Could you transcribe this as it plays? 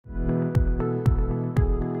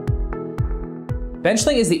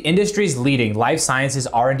Benchling is the industry's leading life sciences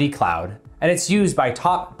R&D cloud, and it's used by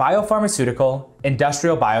top biopharmaceutical,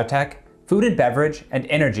 industrial biotech, food and beverage, and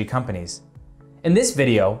energy companies. In this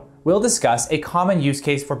video, we'll discuss a common use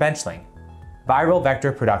case for Benchling: viral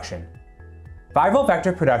vector production. Viral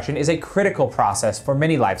vector production is a critical process for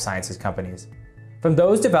many life sciences companies, from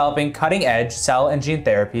those developing cutting-edge cell and gene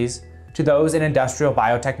therapies to those in industrial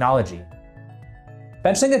biotechnology.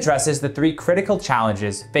 Benchling addresses the three critical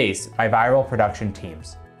challenges faced by viral production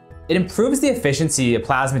teams. It improves the efficiency of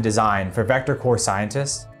plasmid design for vectorcore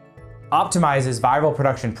scientists, optimizes viral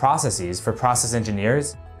production processes for process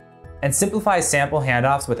engineers, and simplifies sample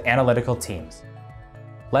handoffs with analytical teams.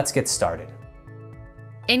 Let's get started.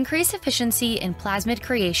 Increase efficiency in plasmid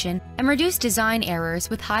creation and reduce design errors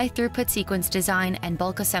with high-throughput sequence design and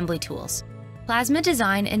bulk assembly tools. Plasmid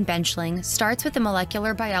design in Benchling starts with the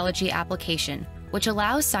molecular biology application, which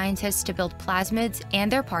allows scientists to build plasmids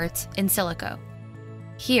and their parts in silico.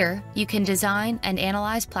 Here, you can design and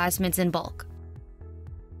analyze plasmids in bulk.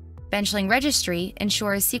 Benchling Registry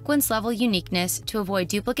ensures sequence-level uniqueness to avoid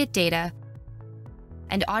duplicate data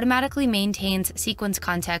and automatically maintains sequence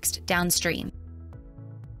context downstream.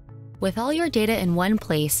 With all your data in one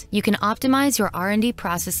place, you can optimize your R&D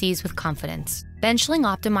processes with confidence. Benchling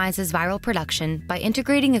optimizes viral production by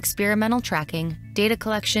integrating experimental tracking, data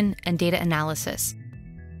collection, and data analysis.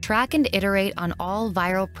 Track and iterate on all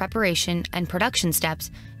viral preparation and production steps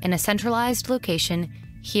in a centralized location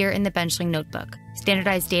here in the Benchling notebook.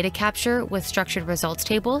 Standardize data capture with structured results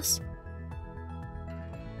tables,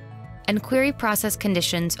 and query process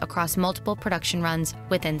conditions across multiple production runs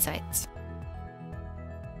with insights.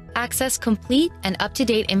 Access complete and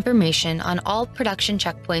up-to-date information on all production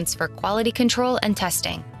checkpoints for quality control and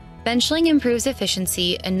testing. Benchling improves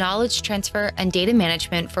efficiency in knowledge transfer and data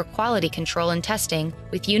management for quality control and testing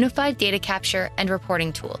with unified data capture and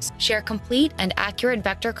reporting tools. Share complete and accurate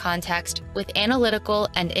vector context with analytical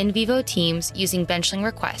and in vivo teams using Benchling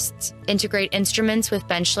requests. Integrate instruments with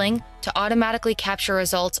Benchling to automatically capture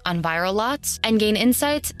results on viral lots and gain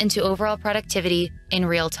insights into overall productivity in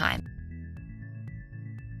real time.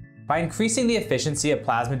 By increasing the efficiency of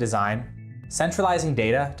plasmid design, centralizing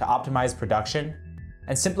data to optimize production,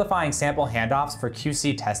 and simplifying sample handoffs for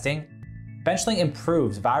QC testing, Benchling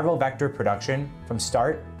improves viral vector production from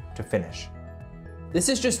start to finish. This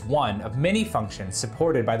is just one of many functions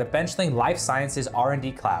supported by the Benchling Life Sciences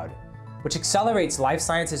R&D Cloud, which accelerates life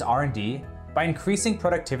sciences R&D by increasing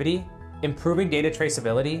productivity, improving data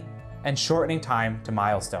traceability, and shortening time to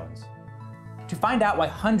milestones. To find out why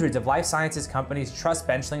hundreds of life sciences companies trust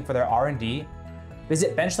Benchling for their R&D,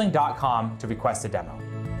 visit benchling.com to request a demo.